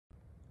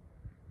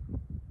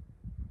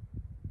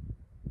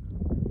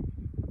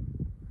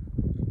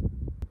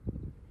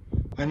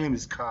My name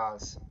is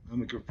Kause.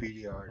 I'm a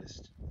graffiti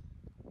artist.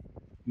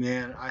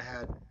 Man, I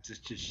had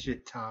just a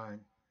shit time.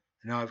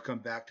 And now I've come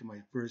back to my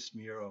first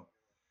mural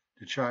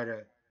to try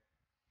to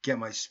get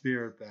my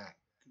spirit back,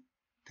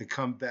 to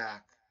come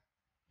back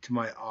to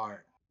my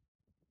art.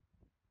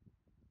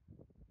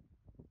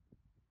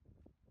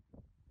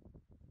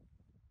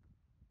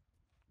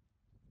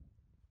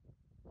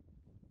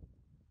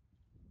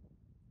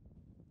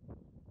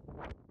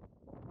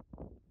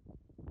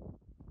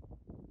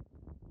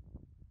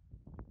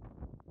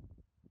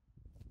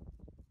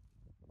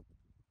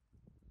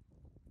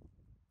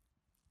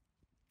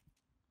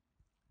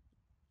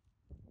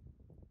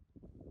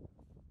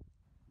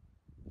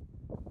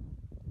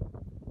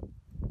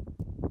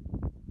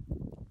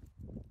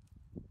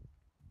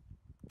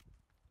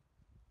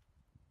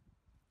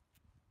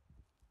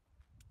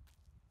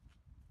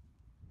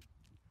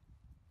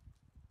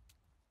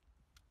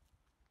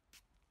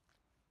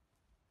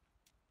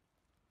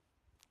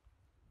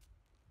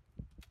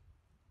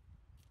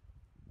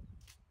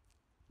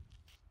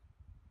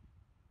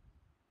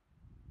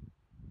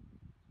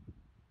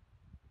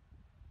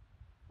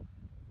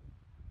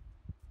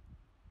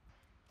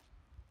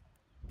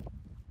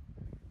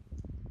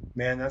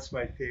 Man, that's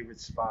my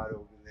favorite spot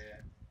over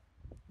there.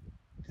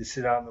 To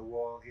sit on the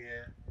wall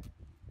here,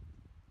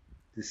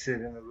 to sit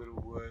in the little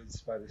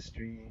woods by the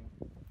stream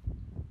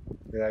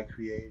that I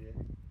created.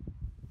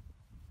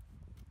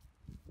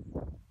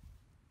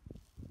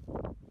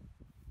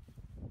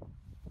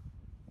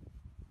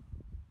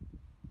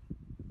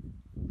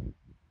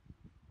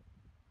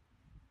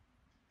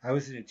 I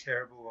was in a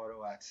terrible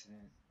auto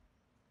accident.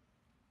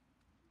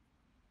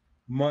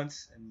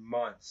 Months and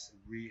months of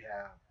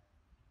rehab.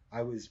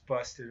 I was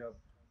busted up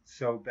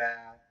so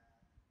bad.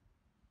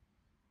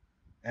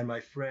 And my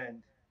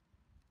friend,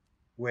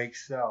 Wake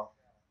Self,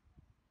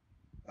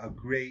 a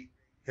great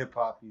hip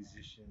hop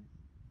musician,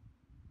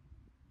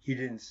 he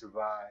didn't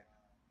survive,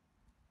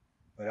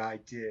 but I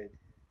did.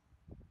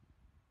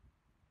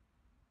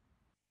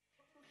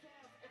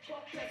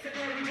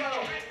 Scenario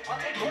on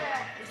the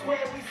ground is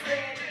where we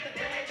stand. The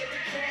band that we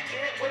can't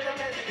get with them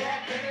as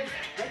back finish.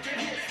 Making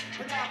hits,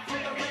 but not for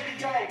the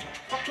radio.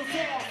 Fuck the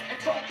sound and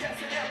fuck that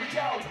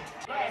scenario.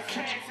 Last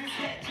chances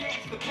can't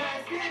change the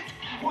past.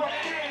 It's what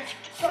it is.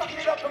 Suck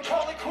it up and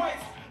call it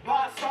quits.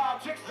 Lost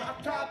objects,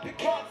 not topic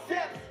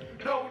concepts.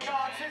 No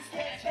nonsense,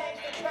 can't change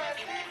the past.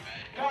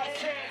 It's last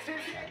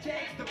chances can't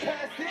change the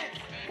past.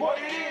 It's what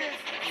it is.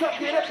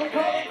 Suck it up and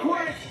call it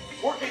quits.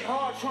 Working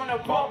hard, trying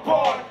to bump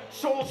hard.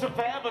 Souls of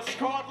forever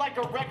scarred like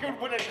a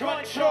record with a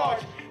gun charge.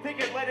 They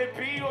can let it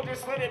be or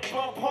just let it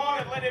bump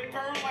hard and let it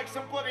burn like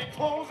some bloody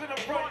clothes in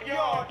the front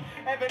yard.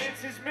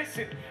 Evidence is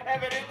missing,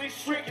 evidently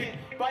stricken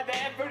by the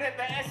effort and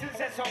the essence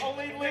that's the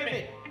only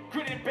limit.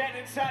 Grit and bad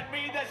inside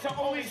me, that's the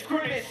only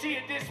scrimmage. See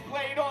it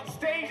displayed on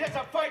stage, that's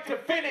a fight to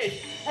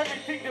finish.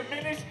 Everything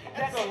diminished,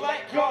 that's a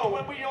let go.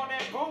 When we on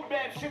that boom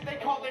bap shit, they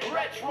call it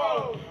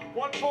retro.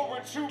 1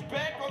 forward, 2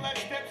 back on that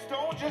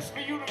stepstone, just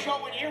for you to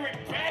go and hear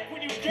it back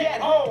when you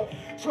get home.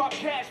 Drop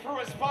cash for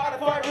a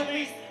Spotify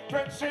release.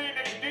 Been saying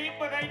it deep,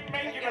 but ain't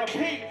making a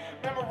peep.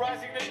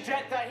 Memorizing the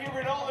death, I hear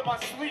it all in my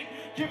sleep.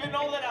 Giving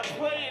all that I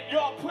play, and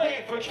y'all play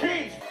it for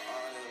keys.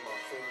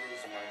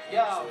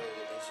 Yo,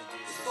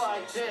 it's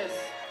like this.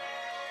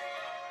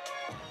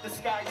 The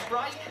sky's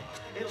bright,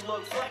 it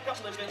looks like I'm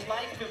living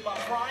life in my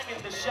prime,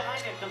 in the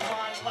shine and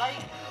divine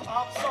light.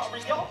 I'm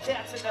sorry, y'all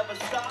cats will never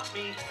stop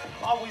me.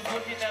 Always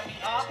looking at me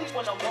oddly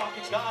when I'm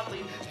walking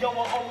godly. Yo,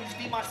 I'll always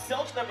be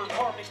myself, never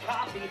carbon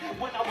copy.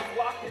 When I was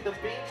locked in the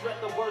binge,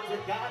 read the words of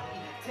God.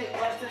 Take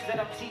lessons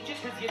that I'm teaching,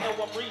 cause you know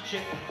I'm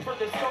reaching for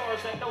the stars.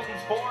 I know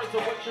these bars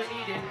are what you're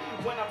needing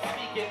when I'm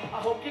speaking.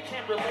 I hope you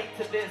can relate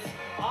to this.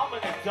 I'm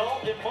an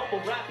adult and mumble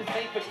rap is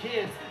made for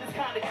kids. It's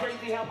kinda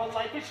crazy how my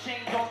life has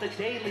changed on the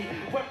daily.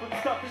 Went from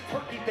stuffing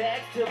turkey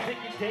bags to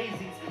picking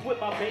daisies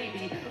with my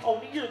baby.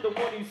 Only you're the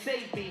one who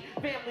saved me.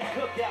 Family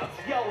cookouts,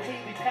 yo,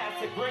 Haley,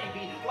 pass the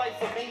gravy. Life's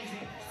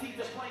amazing,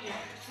 seasons playing,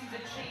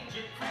 seasons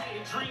changing,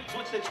 creating dreams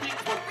with the things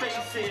we're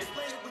facing.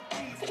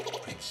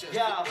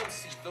 Yeah,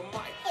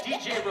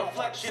 DJ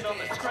Reflection on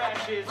the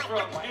scratches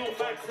from New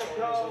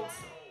Mexico.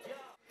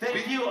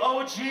 Thank you,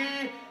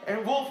 OG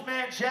and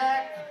Wolfman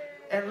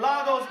Jack and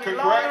Lagos.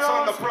 Congrats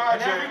on the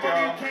project, and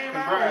everybody who came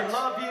out. We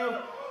love you.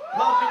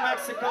 Love New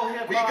Mexico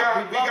hip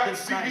hop. We got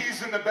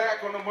CDs in the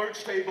back on the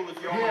merch table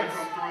if y'all want to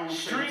come through.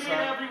 Streaming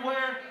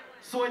everywhere.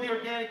 Soy the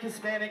Organic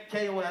Hispanic,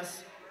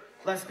 KOS.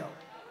 Let's go.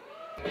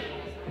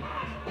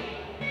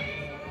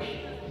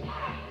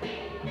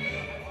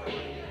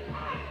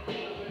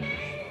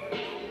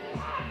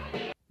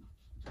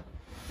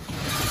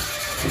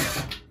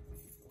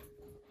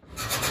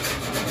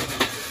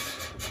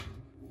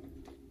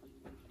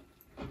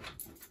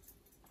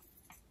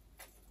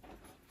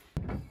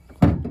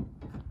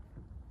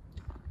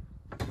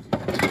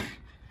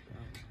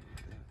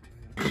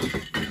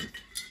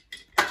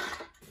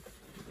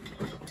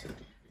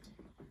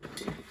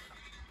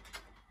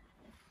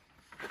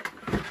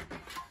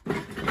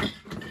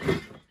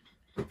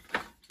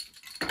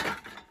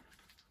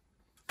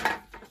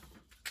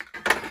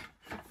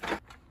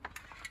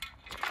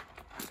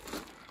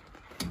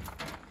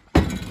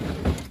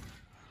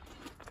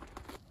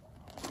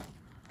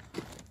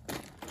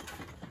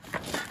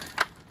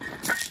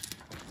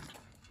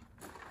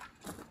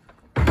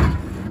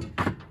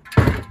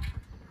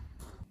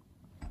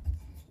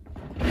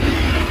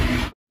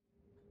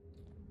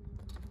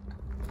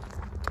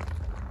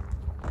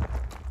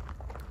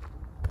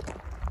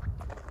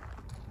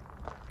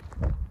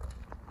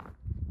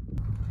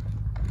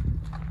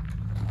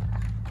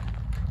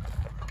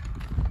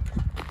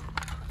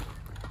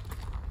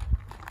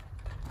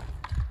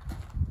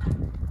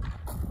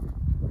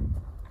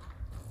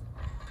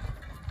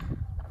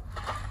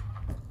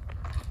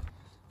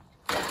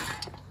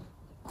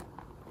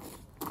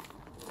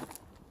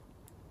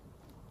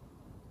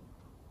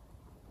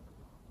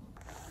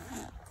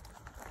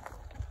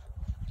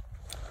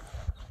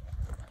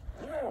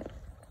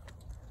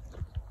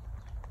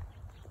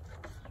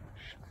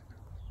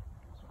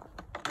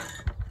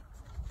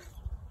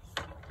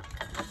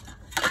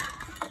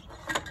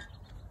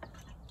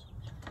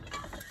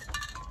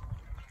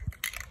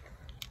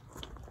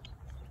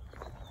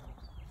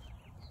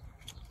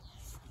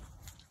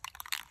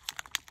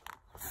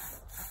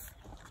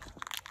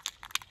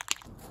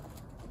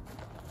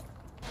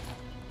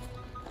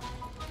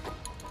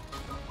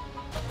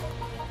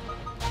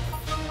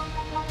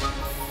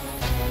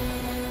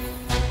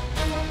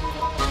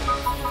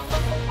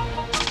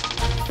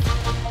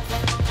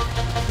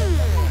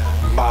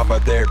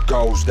 mama, there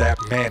goes that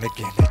man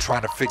again. They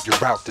trying to figure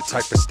out the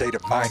type of state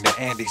of mind that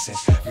Andy's in.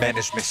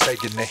 Management saying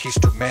that he's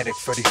too manic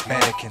for these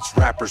mannequins.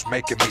 Rappers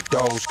making me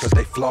doze cause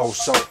they flow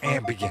so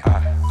ambient.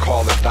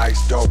 Call it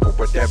nice dope or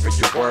whatever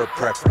your word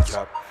preference.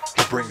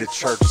 You bring the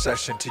church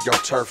session to your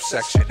turf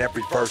section.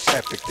 Every verse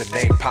epic, the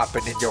name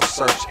popping in your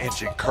search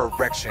engine.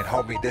 Correction,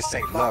 homie, this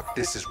ain't luck,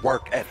 this is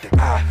work ethic.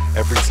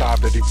 Every time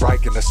that he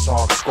writing a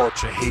song,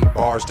 scorching heat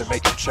bars to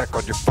make you check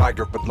on your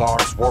fire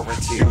alarms.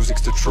 Warranty,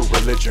 music's the true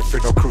religion. For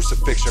no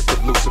crucifixion,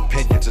 from loose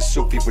opinions. A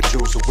Sufi with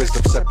jewels of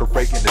wisdom,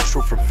 separating the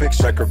truth from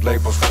fiction. Record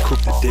labels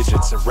recoup the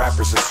digits, and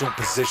rappers assume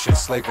positions,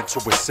 slaving to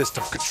a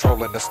system,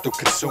 controlling us through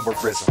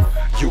consumerism.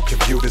 You can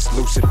view this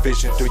lucid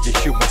vision through your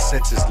human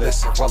senses.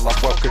 Listen, while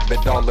I'm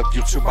welcoming all of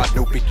you to my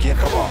new beginning.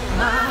 Come on.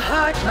 My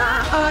heart, my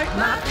art,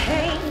 my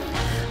pain,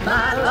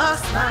 my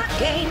loss, my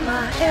gain,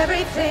 my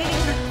everything.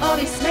 All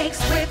these snakes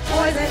with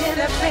poison in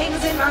their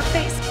fangs, in my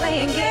face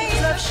playing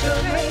games of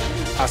charade.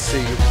 I see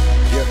you,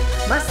 yeah.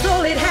 My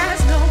soul, it has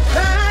no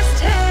price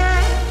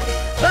tag,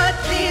 but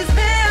these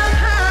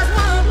vampires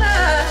want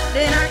blood,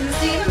 and I can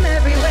see them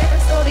everywhere.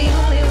 So the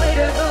only way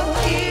to go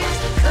is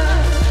to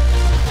come.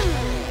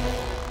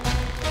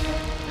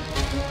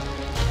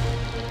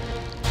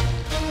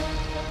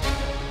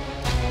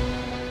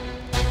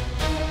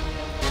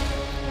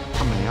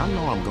 I mean, I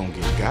know I'm gonna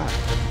get got,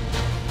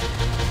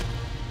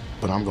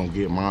 but I'm gonna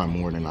get mine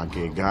more than I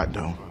get got,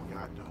 though.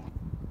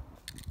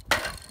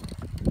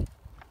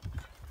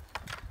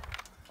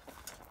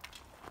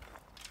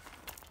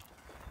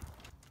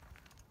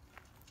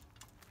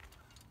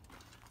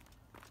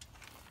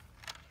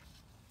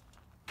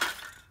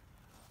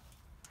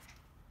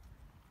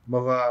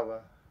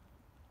 Malala,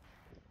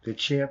 the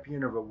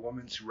champion of a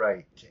woman's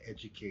right to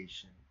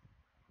education.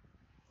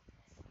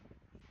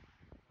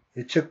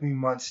 It took me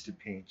months to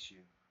paint you.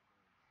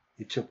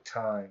 It took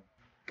time.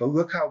 But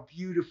look how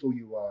beautiful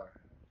you are.